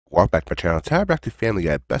Welcome back to my channel. Today I'm back to Family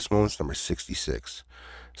Guy Best Moments number 66.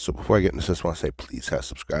 So before I get into this, I want to say please hit that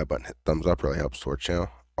subscribe button, hit thumbs up, really helps to our channel.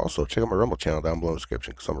 Also, check out my Rumble channel down below in the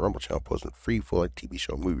description because on my Rumble channel posting free full TV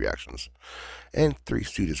show movie reactions and 3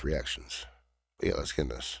 Stooges reactions. But yeah, let's get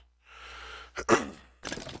into this.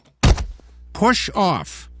 Push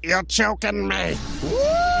off. You're choking me.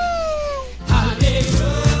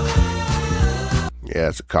 Yeah,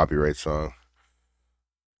 it's a copyright song.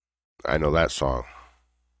 I know that song.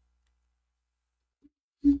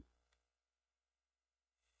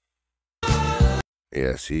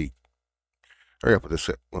 Yeah, see. Hurry up with this.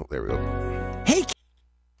 Oh, there we go. Hey.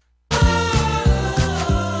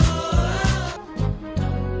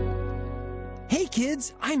 Hey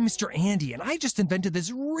kids, I'm Mr. Andy, and I just invented this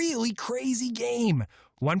really crazy game.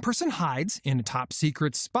 One person hides in a top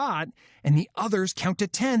secret spot, and the others count to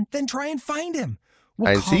 10, then try and find him.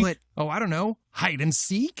 We'll call it, I don't know, hide and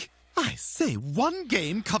seek? I say, one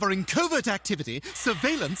game covering covert activity,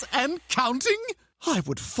 surveillance, and counting? I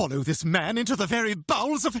would follow this man into the very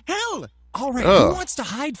bowels of hell. All right, who wants to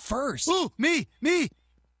hide first? Oh, me.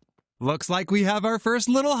 Looks like we have our first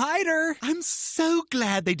little hider. I'm so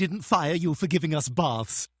glad they didn't fire you for giving us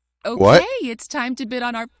baths. Okay, it's time to bid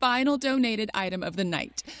on our final donated item of the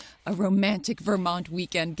night. A romantic Vermont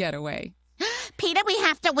weekend getaway. Peter, we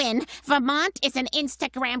have to win. Vermont is an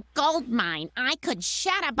Instagram gold mine. I could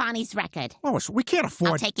shatter Bonnie's record. Lois, we can't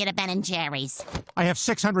afford... I'll take you to Ben & Jerry's. I have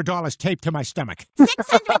 $600 taped to my stomach.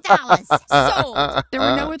 $600. Sold. There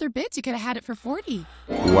were no other bids. You could have had it for $40.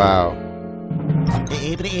 Wow.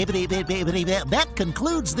 That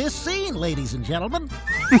concludes this scene, ladies and gentlemen.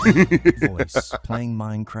 Voice, playing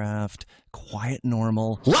Minecraft, quiet,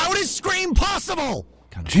 normal. Loudest scream possible!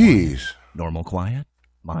 Kind of Jeez. quiet, normal, quiet,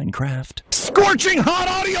 Minecraft. Scorching hot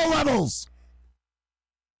audio levels!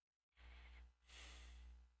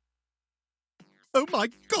 Oh my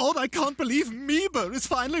God, I can't believe Meeber is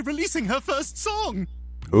finally releasing her first song.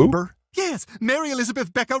 Who? Yes, Mary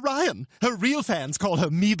Elizabeth Becca Ryan. Her real fans call her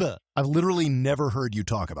Meeber. I've literally never heard you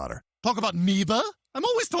talk about her. Talk about Meeber? I'm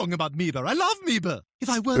always talking about Meeber. I love Meeber. If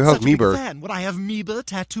I weren't Who the such a big hell's Meeber? fan, would I have Meeber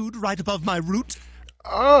tattooed right above my root?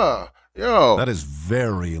 Yo. That is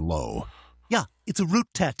very low. Yeah, it's a root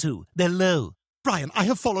tattoo. They're low. Brian, I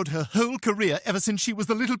have followed her whole career ever since she was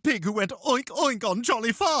the little pig who went oink oink on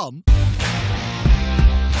Jolly Farm.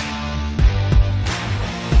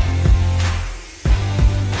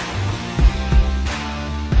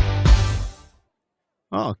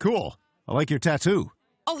 Oh, cool. I like your tattoo.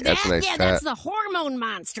 Oh, That's a nice that's the hormone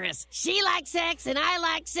monstrous. She likes sex and I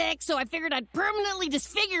like sex, so I figured I'd permanently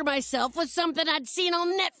disfigure myself with something I'd seen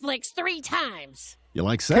on Netflix 3 times. You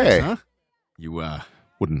like sex, Hey. huh? You,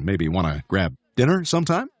 wouldn't maybe want to grab dinner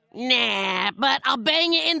sometime? Nah, but I'll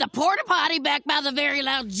bang you in the porta potty back by the very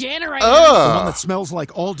loud generator. The one that smells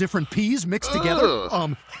like all different peas mixed together?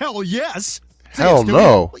 Hell yes. Hell Seriously,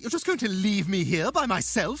 no. What, you're just going to leave me here by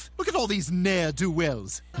myself? Look at all these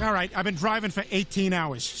ne'er-do-wells. All right, I've been driving for 18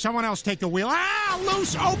 hours. Someone else take the wheel. Ah,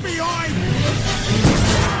 loose opioid!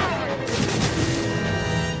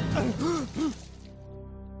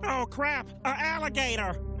 Oh, crap, an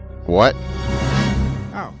alligator. What?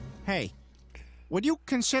 Oh, hey, would you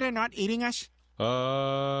consider not eating us?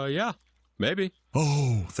 Yeah, maybe.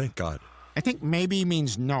 Oh, thank God. I think maybe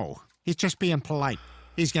means no. He's just being polite.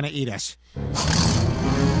 He's gonna eat us.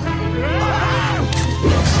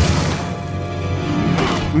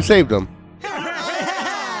 Who saved him?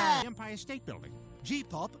 Empire State Building.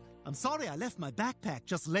 G-Pop, I'm sorry I left my backpack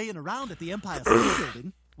just laying around at the Empire State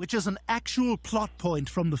Building, which is an actual plot point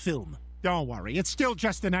from the film. Don't worry, it's still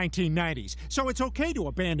just the 1990s, so it's okay to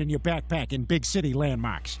abandon your backpack in big city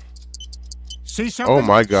landmarks. See something? Oh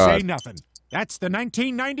my God. Say nothing. That's the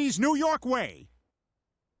 1990s New York way.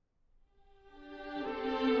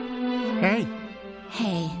 Hey.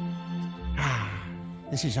 Hey.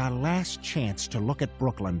 This is our last chance to look at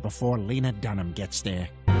Brooklyn before Lena Dunham gets there.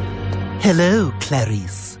 Hello,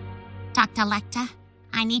 Clarice. Dr. Lecter,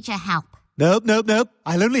 I need your help. Nope.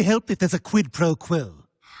 I'll only help if there's a quid pro quo.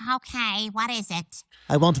 Okay, what is it?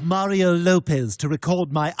 I want Mario Lopez to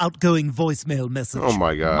record my outgoing voicemail message. Oh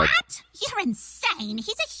my God. What? You're insane. He's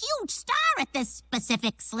a huge star at this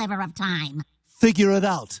specific sliver of time. Figure it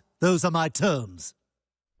out. Those are my terms.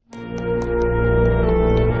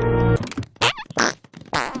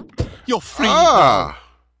 You're free.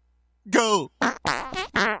 Go.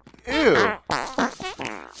 Ew.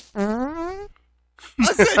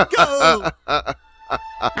 I said go.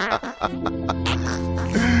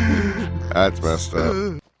 That's messed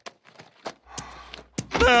up.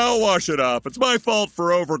 Now wash it off. It's my fault for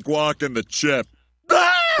overguacking the chip.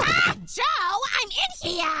 Joe, I'm in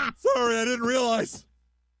here. Sorry, I didn't realize.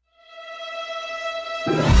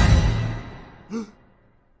 I'm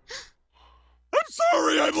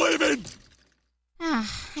sorry, I'm leaving!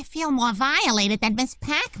 I feel more violated than Miss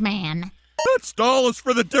Pac-Man. That stall is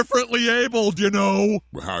for the differently abled, you know.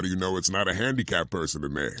 Well, how do you know it's not a handicapped person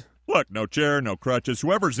in there? Look, no chair, no crutches.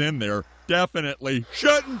 Whoever's in there definitely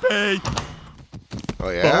shouldn't be. Oh,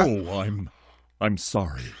 yeah? Oh, I'm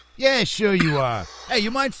sorry. Yeah, sure you are. Hey,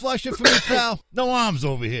 you mind flushing for me, pal? No arms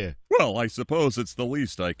over here. Well, I suppose it's the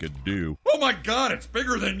least I could do. Oh my God, it's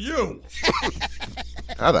bigger than you!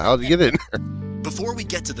 How the hell did you get in there? Before we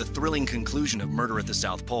get to the thrilling conclusion of Murder at the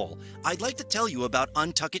South Pole, I'd like to tell you about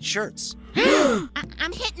Untuck It shirts.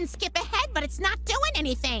 I'm hitting skip ahead, but it's not doing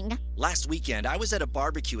anything. Last weekend, I was at a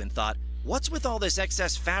barbecue and thought, what's with all this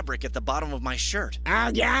excess fabric at the bottom of my shirt?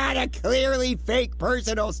 I got a clearly fake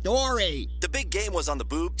personal story. The big game was on the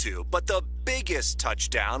boob tube, but the biggest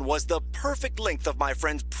touchdown was the perfect length of my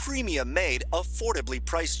friend's premium-made, affordably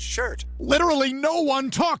priced shirt. Literally no one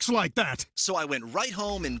talks like that. So I went right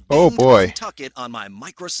home and Untuck It on my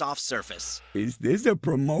Microsoft Surface. Is this a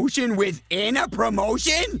promotion within a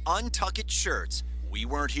promotion? Untuck It shirts. We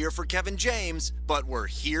weren't here for Kevin James, but we're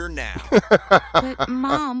here now. But,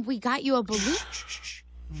 Mom, we got you a balloon. Shh.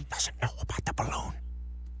 Doesn't know about the balloon.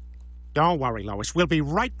 Don't worry, Lois. We'll be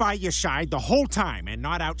right by your side the whole time and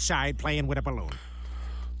not outside playing with a balloon.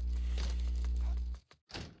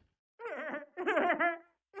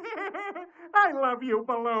 I love you,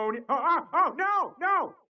 balloon. Oh,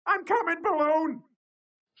 no. I'm coming, balloon.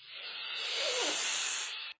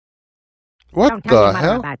 What Don't tell your the mother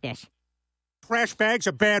hell? about this. Trash bags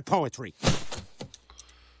are bad poetry.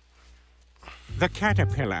 The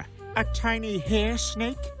caterpillar, a tiny hair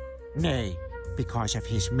snake? Nay, because of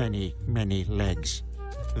his many, many legs.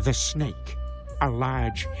 The snake, a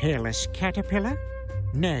large hairless caterpillar?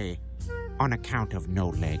 Nay, on account of no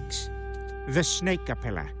legs. The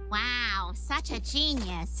snake-a-pillar. Wow, such a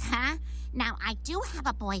genius, huh? Now, I do have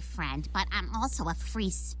a boyfriend, but I'm also a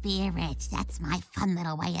free spirit. That's my fun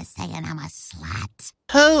little way of saying I'm a slut.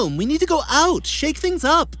 Home, we need to go out, shake things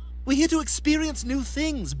up. We're here to experience new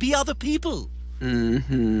things, be other people.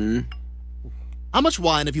 Mm-hmm. How much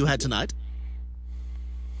wine have you had tonight?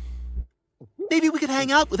 Maybe we could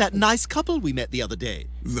hang out with that nice couple we met the other day.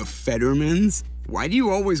 The Fettermans? Why do you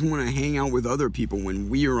always want to hang out with other people when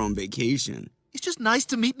we're on vacation? It's just nice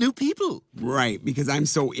to meet new people. Right, because I'm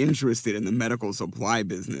so interested in the medical supply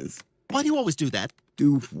business. Why do you always do that?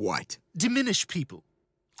 Do what? Diminish people.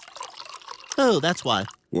 Oh, that's why.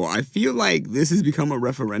 Well, I feel like this has become a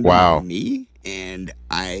referendum on me, and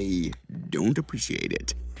I don't appreciate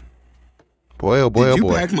it. Boy, oh boy, Did oh you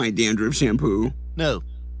boy. pack my dandruff shampoo? No.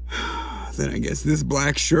 Then I guess this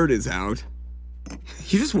black shirt is out.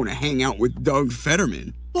 You just want to hang out with Doug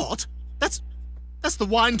Fetterman. What? That's the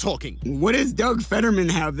wine talking. What does Doug Fetterman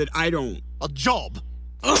have that I don't? A job.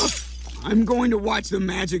 Ugh. I'm going to watch the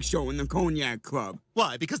magic show in the Cognac Club.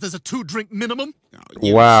 Why? Because there's a 2-drink minimum?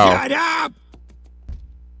 Wow. Shut up!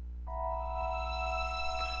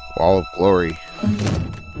 Wall of Glory.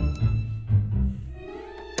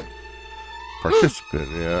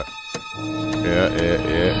 Participant, yeah.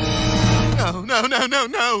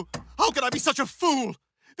 No. How could I be such a fool?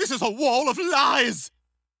 This is a wall of lies.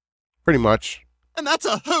 Pretty much. And that's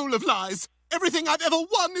a hole of lies. Everything I've ever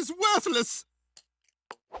won is worthless.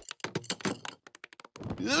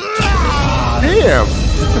 Damn!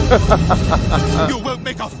 You won't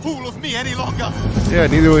make a fool of me any longer. Yeah,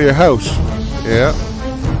 neither will your house. Yeah.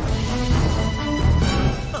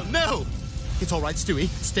 Oh, no. It's all right, Stewie.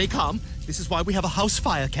 Stay calm. This is why we have a house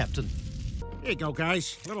fire, Captain. Here you go,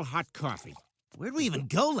 guys. A little hot coffee. Where'd we even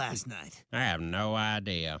go last night? I have no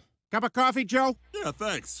idea. Cup of coffee, Joe? Yeah,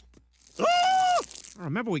 thanks. I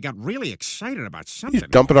remember we got really excited about something. He's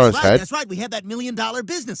dumping on his head. That's right. We had that $1 million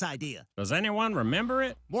business idea. Does anyone remember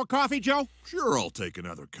it? More coffee, Joe? Sure, I'll take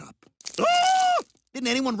another cup. Didn't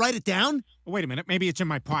anyone write it down? Oh, wait a minute. Maybe it's in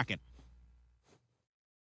my pocket.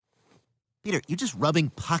 Peter, you just rubbing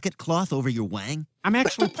pocket cloth over your wang? I'm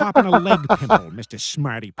actually popping a leg pimple, Mr.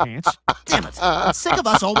 Smarty Pants. Damn it. I'm sick of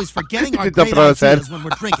us always forgetting our Just dump great it on his head. ideas when we're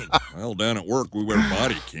drinking. Well, down at work, we wear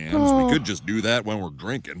body cams. We could just do that when we're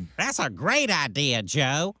drinking. That's a great idea,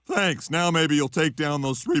 Joe. Thanks. Now maybe you'll take down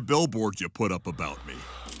those 3 billboards you put up about me.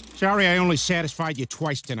 Sorry I only satisfied you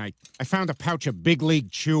twice tonight. I found a pouch of Big League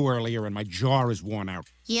Chew earlier and my jaw is worn out.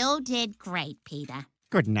 You did great, Peter.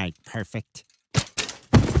 Good night, Perfect.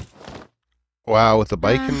 Wow, with the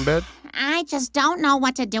bike in bed? I just don't know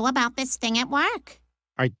what to do about this thing at work.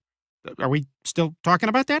 Are we still talking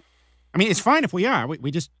about that? I mean, it's fine if we are.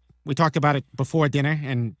 We talked about it before dinner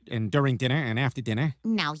and during dinner and after dinner.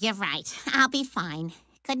 No, you're right. I'll be fine.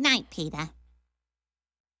 Good night, Peter.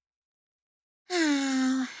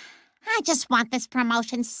 Oh, I I just want this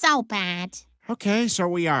promotion so bad. Okay, so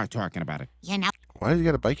we are talking about it. You know. Why does he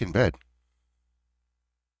got a bike in bed?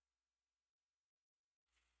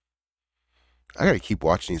 I gotta keep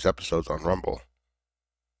watching these episodes on Rumble.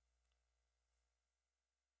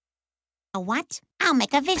 What? I'll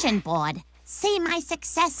make a vision board. See my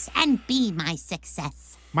success and be my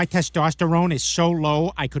success. My testosterone is so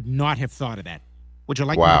low, I could not have thought of that. Would you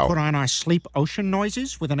like me Wow. to put on our sleep ocean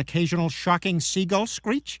noises with an occasional shocking seagull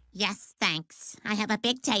screech? Yes, thanks. I have a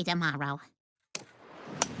big day tomorrow.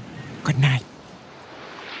 Good night.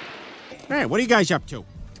 Hey, what are you guys up to?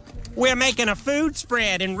 We're making a food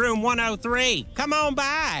spread in room 103. Come on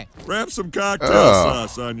by. Grab some cocktail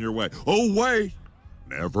sauce on your way. Oh, wait.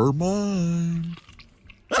 Never mind.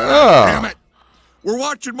 Damn it. We're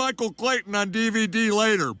watching Michael Clayton on DVD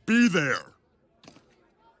later. Be there.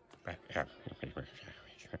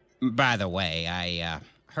 By the way, I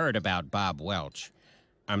heard about Bob Welch.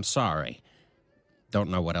 I'm sorry.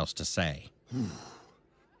 Don't know what else to say.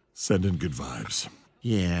 Send in good vibes.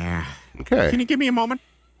 Yeah. Okay. Can you give me a moment?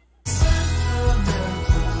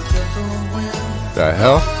 The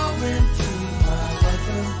hell?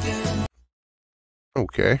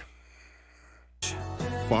 Okay.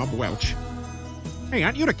 Bob Welch. Hey,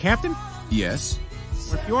 aren't you the captain? Yes.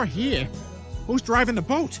 Well, if you're here, who's driving the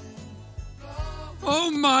boat?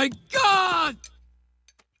 Oh my God!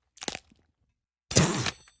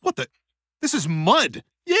 What the? This is mud.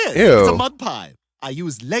 Yes, Ew. it's a mud pie. I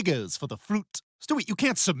use Legos for the fruit. Stewie, you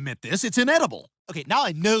can't submit this. It's inedible. Okay, now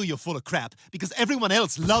I know you're full of crap because everyone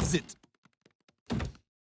else loves it.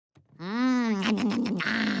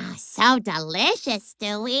 So delicious,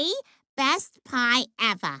 Stewie. Best pie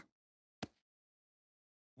ever.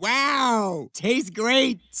 Wow! Tastes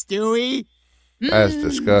great, Stewie. That's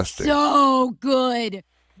disgusting. So good.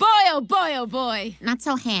 Boy, oh boy, oh boy. Not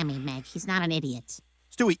so hammy, Meg. He's not an idiot.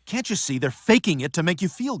 Stewie, can't you see they're faking it to make you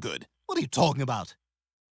feel good? What are you talking about?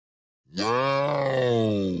 That's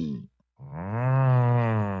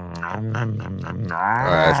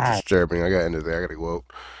disturbing. I gotta end it there. I gotta go out.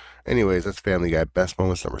 Anyways, that's Family Guy Best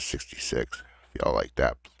Moments number 66. If y'all like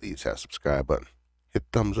that, please hit the subscribe button. Hit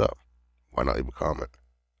thumbs up. Why not leave a comment?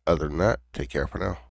 Other than that, take care for now.